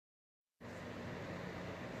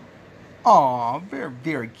Aw, very,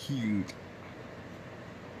 very cute.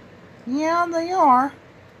 Yeah, they are.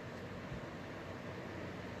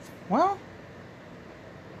 Well,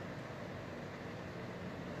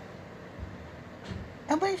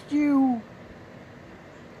 at least you...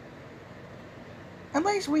 At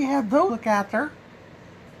least we have those to look after.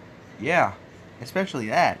 Yeah, especially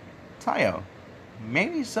that. Tayo,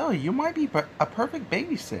 maybe so. You might be a perfect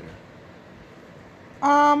babysitter.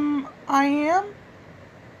 I am?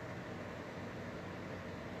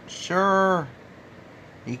 Sure.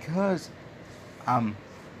 Because, um,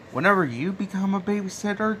 whenever you become a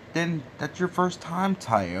babysitter, then that's your first time,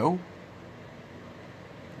 Tayo.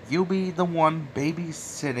 You'll be the one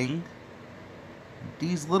babysitting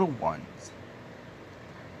these little ones.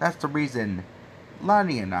 That's the reason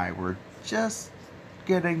Lani and I were just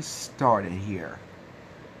getting started here.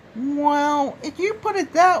 Well, if you put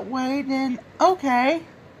it that way, then okay.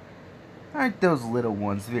 Aren't those little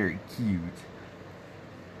ones very cute?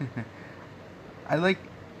 I like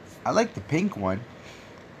I like the pink one.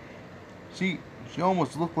 She she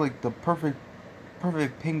almost looked like the perfect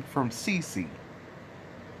pink from Cece.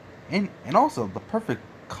 And also the perfect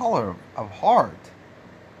color of heart.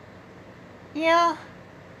 Yeah,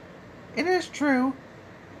 it is true.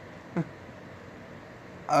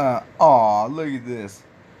 Aw, look at this.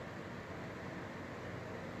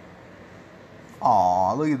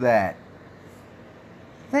 Aw, look at that.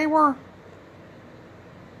 They were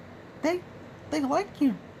they they like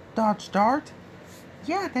you, Dodge Dart.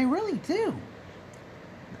 Yeah, they really do.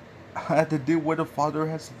 I had to do what a father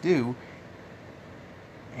has to do,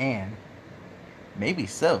 and maybe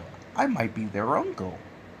so. I might be their uncle.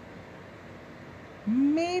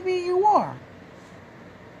 Maybe you are.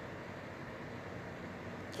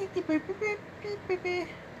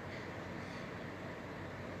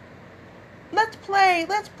 Let's play,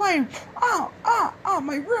 let's play.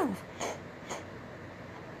 My roof.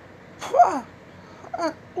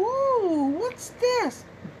 Ooh, what's this?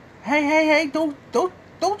 Hey, don't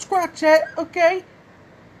scratch it, okay?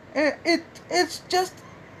 It's just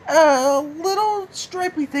a little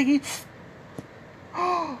stripy thingy.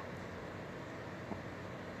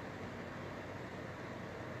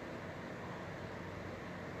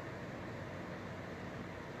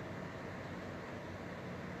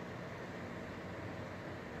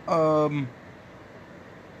 um,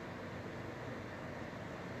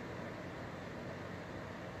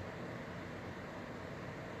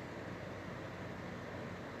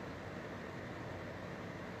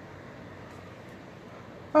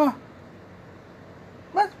 uh,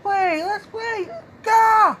 let's play.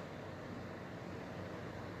 Gah!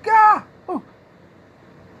 Gah!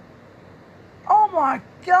 Oh my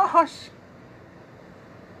gosh!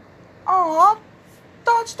 Aw,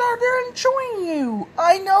 Dodge Star, they're enjoying you.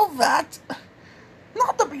 I know that.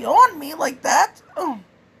 Not to be on me like that.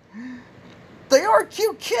 They are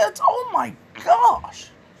cute kids. Oh my gosh.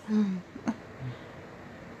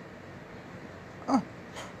 Uh,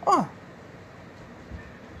 uh,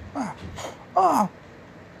 uh, uh,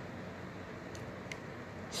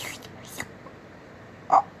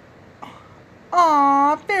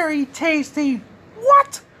 uh, very tasty.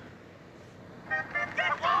 What?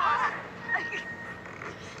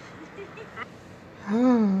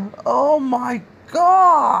 Oh my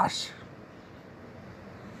gosh.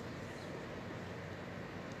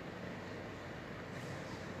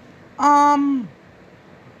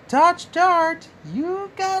 Dodge Dart,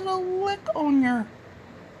 you got a lick on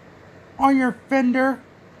your fender.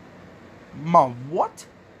 My what?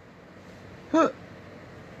 Huh.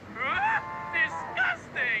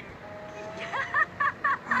 Disgusting!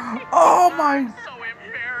 Oh my! So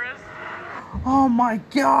embarrassed. Oh my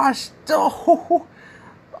gosh! Oh,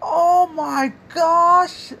 oh my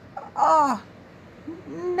gosh! Ah,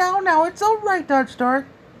 now it's all right, Dodge Dart.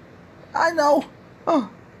 I know.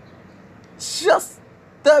 Just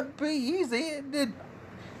to be easy,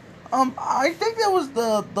 I think that was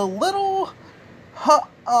the little,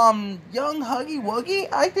 young Huggy Wuggy.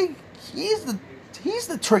 I think he's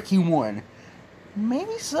the tricky one.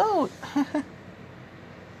 Maybe so.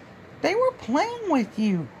 They were playing with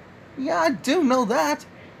you. Yeah, I do know that.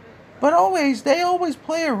 But they always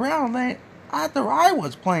play around after I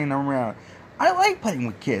was playing around. I like playing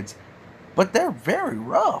with kids, but they're very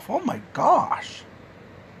rough. Oh my gosh.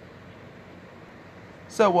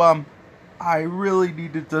 So, I really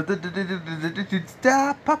needed to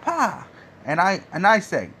stop, papa. And I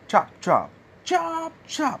say, chop, chop, chop,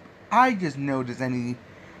 chop. I just notice any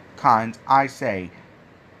kinds. I say,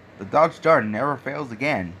 the Dodge Dart never fails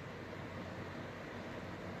again.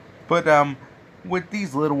 But with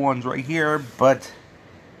these little ones right here, but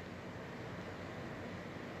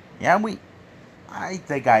Yeah, I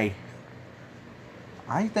think I...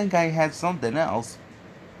 I think I had something else.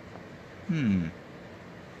 Hmm.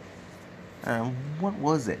 What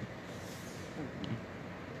was it?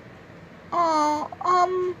 Oh,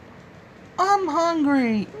 I'm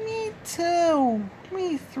hungry. Me too.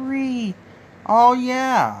 Me three. Oh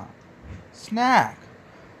yeah. Snack.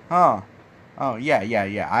 Huh. Oh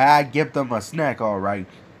yeah. I give them a snack, all right.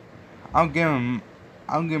 I'll give them.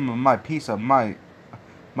 I'll give them my piece of my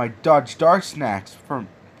Dodge Dart snacks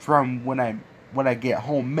from when I get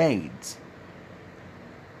homemade.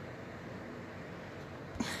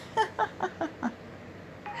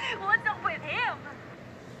 What's up with him?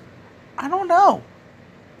 I don't know.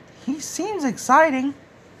 He seems exciting.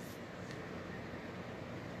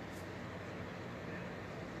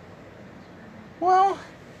 Well,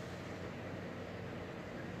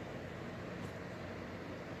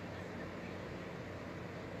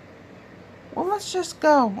 let's just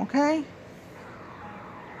go, okay?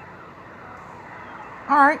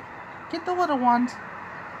 All right. Get the little ones.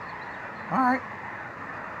 All right.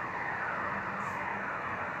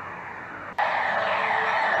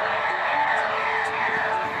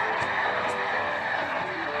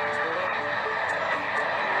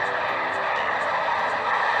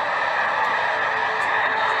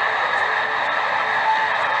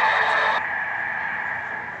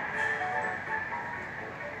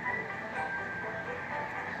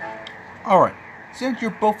 Alright, since you're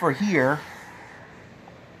both are here,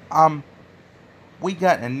 um, we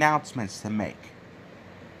got announcements to make.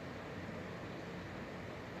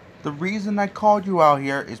 The reason I called you out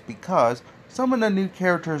here is because some of the new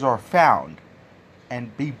characters are found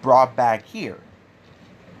and be brought back here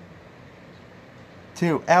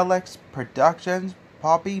to LX Productions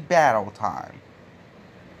Poppy Battle Time.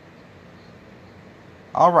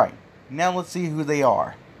 Alright, now let's see who they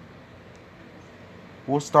are.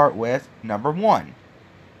 We'll start with number 1.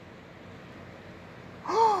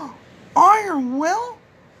 Iron Will?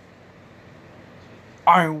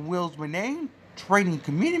 Iron Will's my name. Training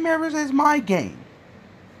community members is my game.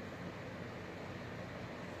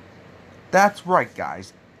 That's right,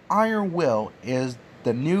 guys. Iron Will is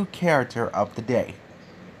the new character of the day.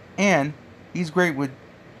 And he's great with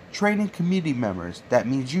training community members. That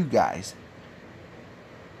means you guys.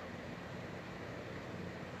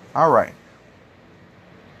 Alright.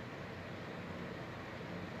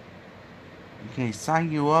 Okay,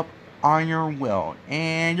 sign you up, Iron Will.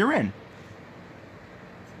 And you're in.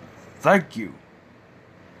 Thank you.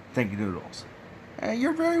 Thank you, Noodles.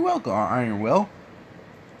 You're very welcome, Iron Will.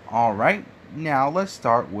 Alright, now let's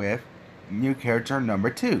start with new character number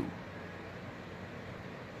 2.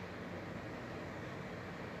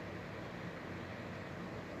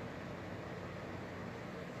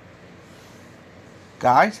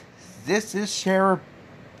 Guys, this is Sheriff.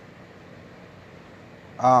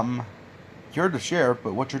 You're the sheriff,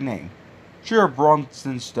 but what's your name? Sheriff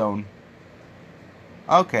Bronsonstone.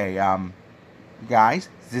 Okay, guys,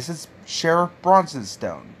 this is Sheriff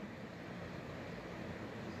Bronsonstone.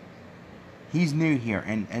 He's new here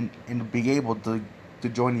and be able to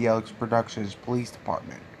join the Alex Productions Police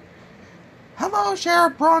Department. Hello,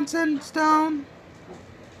 Sheriff Bronsonstone.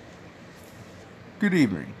 Good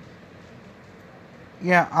evening.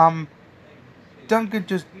 Yeah, Duncan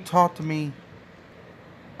just talked to me.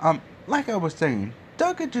 Like I was saying,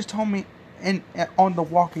 Duncan just told me on the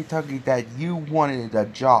walkie-talkie that you wanted a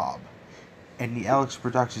job in the Alex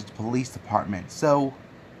Productions Police Department. So,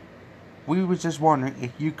 we was just wondering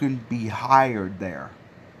if you can be hired there.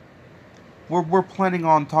 We're planning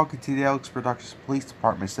on talking to the Alex Productions Police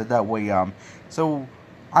Department, so that way, so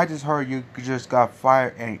I just heard you just got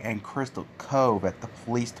fired in Crystal Cove at the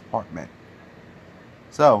police department.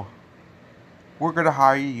 So, we're gonna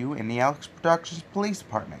hire you in the Alex Productions Police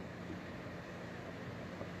Department.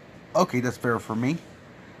 Okay, that's fair for me.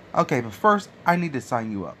 Okay, but first, I need to sign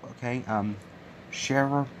you up, okay?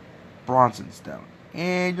 Sheriff Bronsonstone.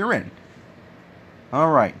 And you're in.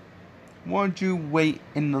 Alright. Why don't you wait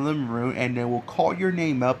in the living room, and then we'll call your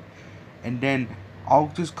name up, and then I'll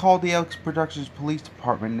just call the Alex Productions Police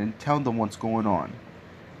Department and tell them what's going on.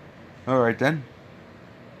 Alright then.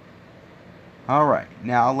 Alright,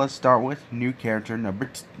 now let's start with new character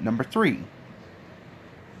number 3.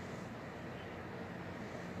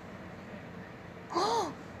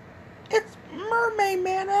 It's Mermaid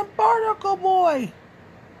Man and Barnacle Boy!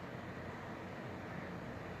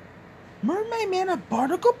 Mermaid Man and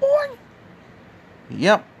Barnacle Boy?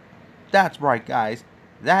 Yep, that's right, guys.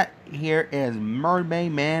 That here is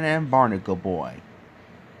Mermaid Man and Barnacle Boy.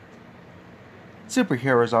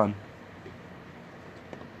 Superheroes on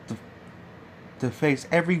to face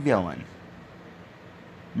every villain.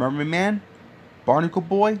 Mermaid Man, Barnacle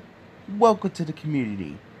Boy, welcome to the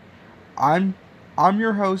community. I'm I'm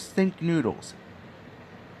your host, Think Noodles,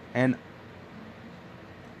 and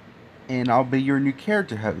I'll be your new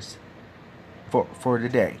character host for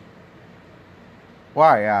today.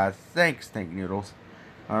 Why? Thanks, Think Noodles.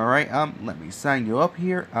 All right. Let me sign you up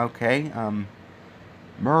here. Okay.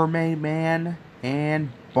 Mermaid Man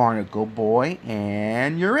and Barnacle Boy,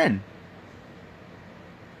 and you're in.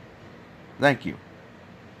 Thank you.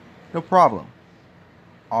 No problem.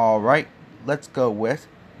 All right. Let's go with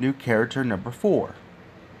new character number 4.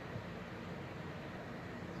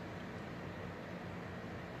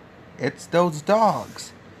 It's those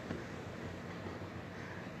dogs.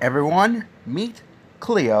 Everyone, meet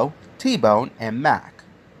Cleo, T-Bone, and Mac.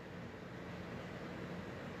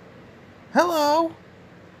 Hello.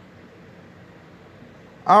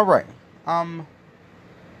 All right. Um.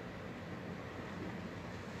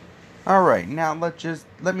 All right. Now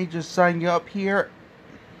let me just sign you up here.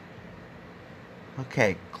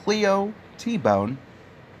 Okay, Cleo, T-Bone,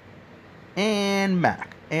 and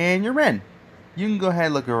Mac, and you're in. You can go ahead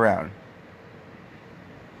and look around.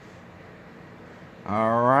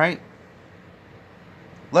 All right.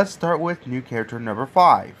 Let's start with new character number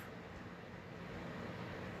 5.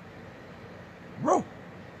 Whoa.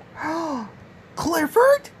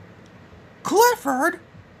 Clifford? Clifford?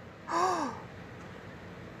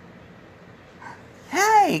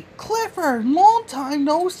 Hey, Clifford, long time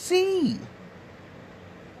no see.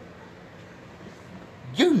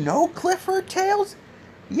 You know Clifford Tails?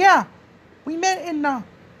 Yeah, we met in the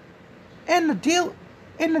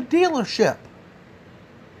dealership.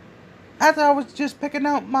 After I was just picking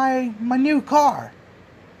out my new car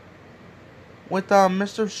with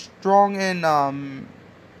Mr. Strong and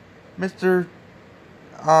Mr.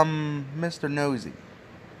 Mr. Nosy.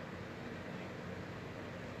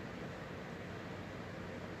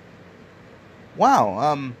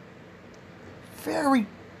 Wow, very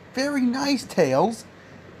very nice, Tails.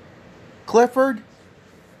 Clifford,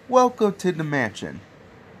 welcome to the mansion.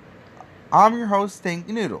 I'm your host, Stink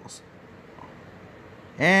Noodles.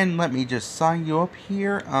 And let me just sign you up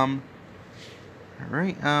here.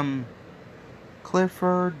 Alright,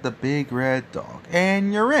 Clifford the big red dog.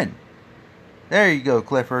 And you're in. There you go,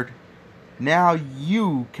 Clifford. Now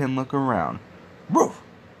you can look around. Woof!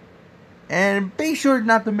 And be sure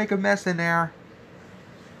not to make a mess in there.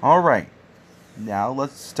 Alright, now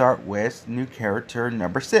let's start with new character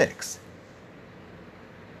number 6.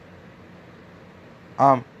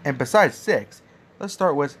 And besides 6, let's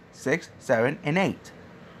start with 6, 7, and 8.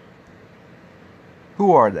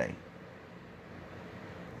 Who are they?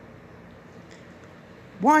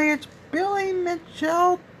 Why, it's Billy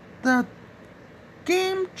Mitchell, the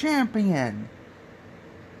game champion.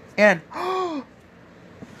 And,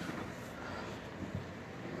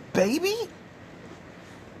 baby?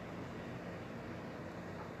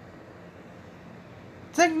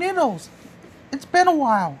 Think Niddles, it's been a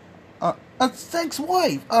while. Thanks,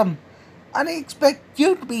 wife. I didn't expect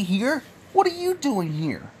you to be here. What are you doing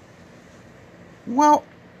here? Well,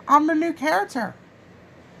 I'm the new character.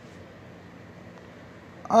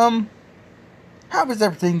 How is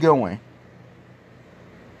everything going?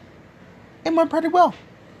 It went pretty well.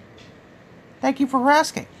 Thank you for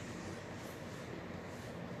asking.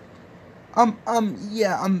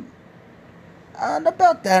 Yeah, and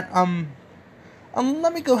about that,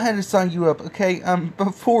 let me go ahead and sign you up, okay?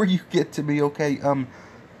 Before you get to me, okay?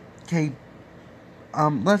 Okay,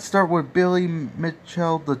 let's start with Billy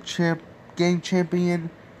Mitchell, the game champion.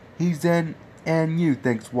 He's in, and you,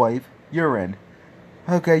 thanks, wife. You're in.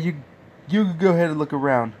 Okay, you can go ahead and look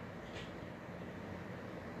around.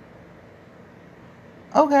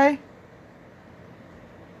 Okay.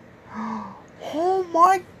 Oh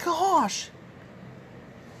my gosh!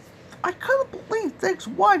 I couldn't believe Thanks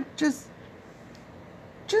wife just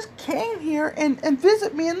came here and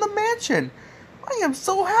visit me in the mansion. I am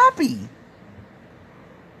so happy.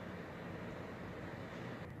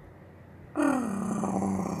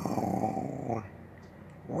 Oh.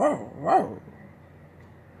 Whoa, whoa.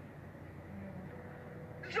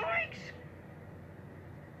 Zoinks!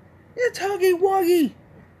 It's Huggy Wuggy.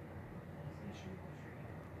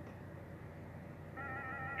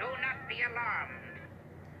 Do not be alarmed.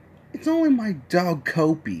 It's only my dog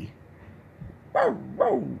Kopi. Whoa,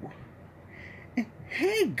 whoa.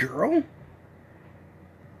 Hey, girl.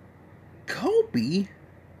 Kopi?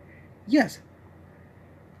 Yes.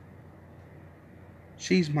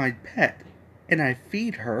 She's my pet, and I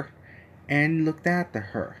feed her and looked after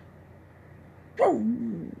her. Whoa.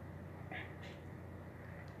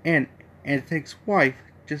 And Think's wife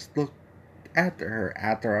just looked after her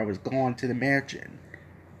after I was gone to the mansion.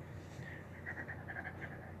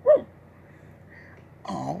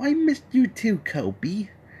 Oh, I missed you too, Kobe.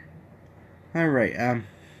 Alright,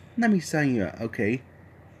 let me sign you up, okay?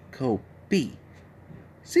 Kobe.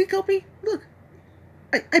 See, Kobe? Look,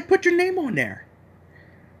 I put your name on there.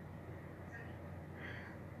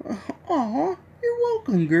 Aw, you're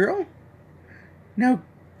welcome, girl. Now,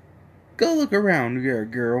 go look around there,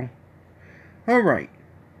 girl. Alright.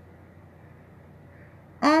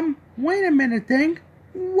 Wait a minute, thing.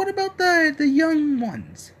 What about the young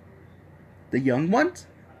ones? The young ones?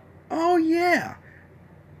 Oh, yeah.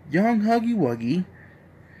 Young Huggy Wuggy,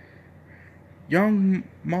 young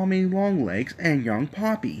Mommy Longlegs, and young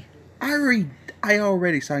Poppy. I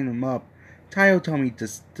already signed them up. Tayo told me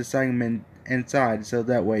to sign them inside so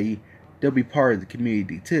that way they'll be part of the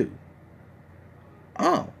community too.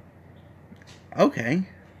 Oh, okay.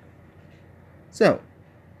 So,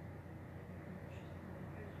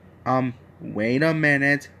 wait a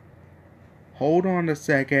minute. Hold on a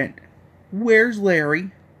second. Where's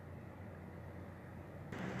Larry?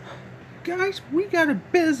 Guys, we got a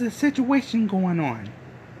business situation going on.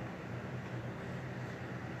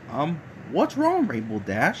 What's wrong, Rainbow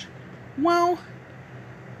Dash? Well,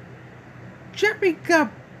 Jeffy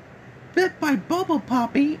got bit by Bubble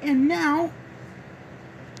Poppy, and now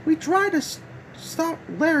we try to stop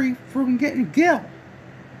Larry from getting Gil.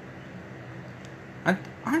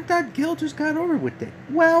 I thought Gil just got over with it.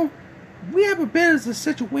 Well, we have a bit of a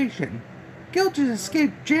situation. Gil just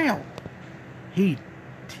escaped jail. He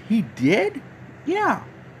did? Yeah.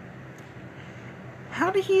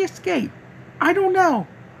 How did he escape? I don't know.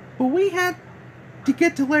 But we had to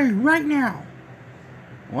get to Larry right now.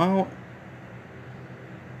 Well,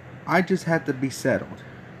 I just had to be settled.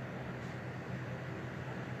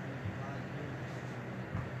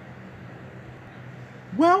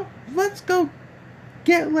 Well, let's go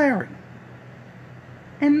get Larry.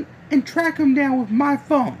 And track him down with my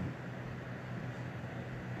phone.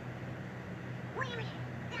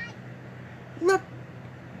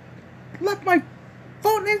 Left my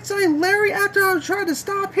phone inside Larry after I was trying to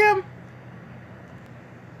stop him?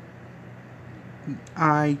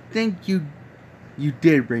 I think you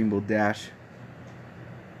did, Rainbow Dash.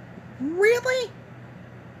 Really?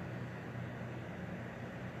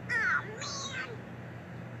 Oh, man.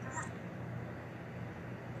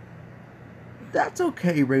 That's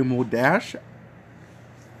okay, Rainbow Dash.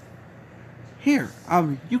 Here,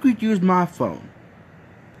 you could use my phone.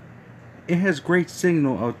 It has great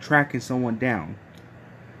signal of tracking someone down.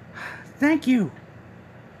 Thank you.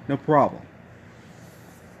 No problem.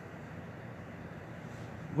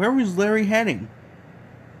 Where was Larry heading?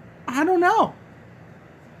 I don't know.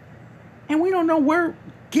 And we don't know where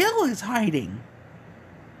Gil is hiding.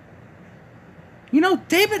 You know,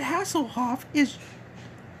 David Hasselhoff is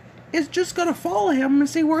just gonna follow him and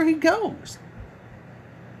see where he goes.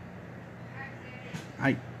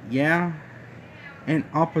 Yeah. And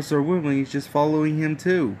Officer Woodley is just following him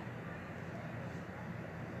too.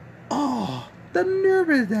 Oh, the nerve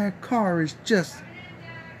of that car is just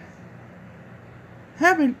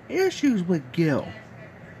having issues with Gil.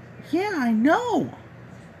 Yeah, I know.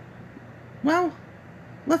 Well,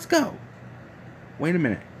 let's go. Wait a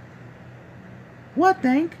minute. What,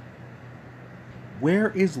 Hank?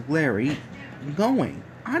 Where is Larry going?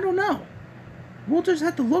 I don't know. We'll just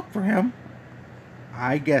have to look for him.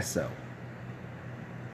 I guess so.